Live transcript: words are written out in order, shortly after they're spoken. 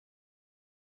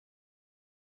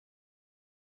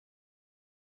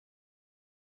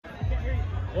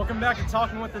Welcome back to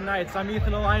Talking with the Knights. I'm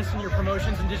Ethan Eliason, your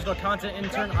promotions and digital content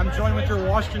intern. I'm joined with your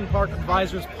Washington Park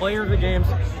Advisors player of the games.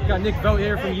 We've got Nick Vogt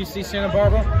here from UC Santa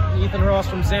Barbara and Ethan Ross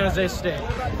from San Jose State.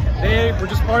 They were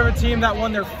just part of a team that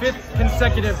won their 5th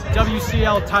consecutive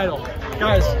WCL title.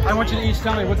 Guys, I want you to each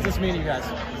tell me, what's this mean to you guys?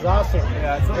 It's awesome.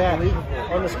 Yeah, it's unbelievable.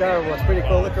 Undescribable. It's pretty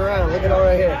cool. Look around. Look at all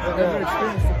right here. Good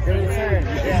experience. Good return.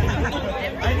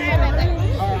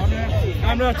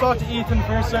 I'm going to talk to Ethan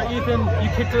first. So Ethan, you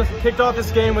kicked off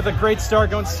this game with a great start,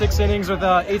 going 6 innings with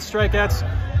 8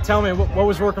 strikeouts. Tell me, what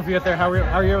was working for you out there? How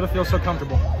are you able to feel so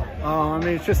comfortable? I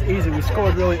mean, it's just easy. We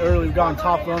scored really early. We got on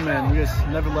top of them, and we just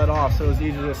never let off. So it was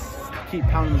easy to just keep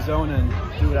pounding the zone and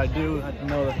do what I do. I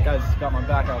know that the guys got my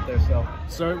back out there.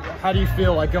 So how do you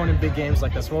feel like going in big games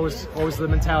like this? What was the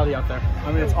mentality out there?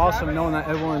 I mean, it's awesome knowing that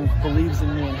everyone believes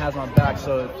in me and has my back.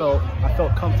 So I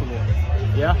felt comfortable.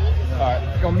 Yeah. All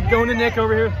right. Going to Nick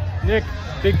over here. Nick,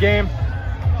 big game.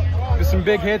 With some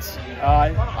big hits.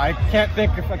 I can't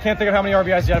think of how many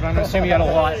RBIs you had, but I'm assuming you had a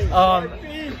lot.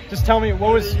 Just tell me,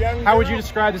 how would you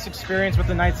describe this experience with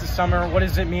the Knights this summer? What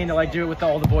does it mean to do it with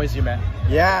all the boys you met?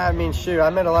 Yeah, I mean, shoot, I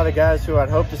met a lot of guys who I'd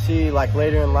hope to see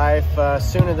later in life,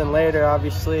 sooner than later,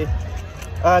 obviously.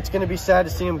 It's going to be sad to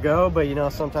see them go, but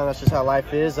sometimes that's just how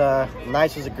life is.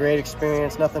 Knights was a great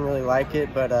experience, nothing really like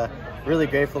it, but really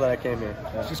grateful that I came here.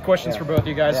 Yeah. Just questions for both of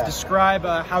you guys. Yeah. Describe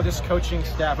how this coaching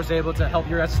staff was able to help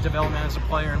your guys' development as a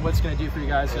player and what it's going to do for you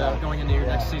guys going into your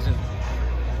next season.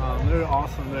 They're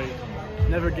awesome. They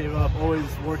never gave up, always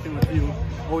working with you,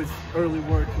 always early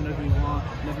work whenever you want,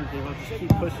 never gave up, just keep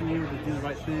pushing you to do the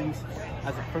right things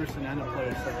as a person and a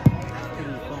player, so it's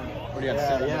pretty fun. What do you got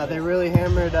to say? Yeah, they really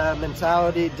hammered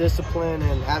mentality, discipline,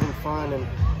 and having fun, and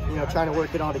trying to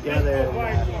work it all together. And,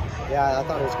 yeah, I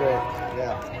thought it was great.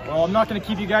 Yeah. Well, I'm not going to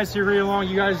keep you guys here really long.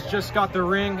 You guys just got the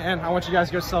ring, and I want you guys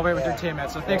to go celebrate with your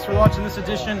teammates. So thanks for watching this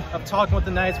edition of Talking with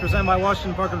the Knights, presented by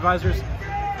Washington Park Advisors.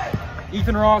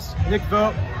 Ethan Ross, Nick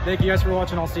Vogt, thank you guys for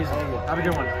watching all season. Have a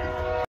good one.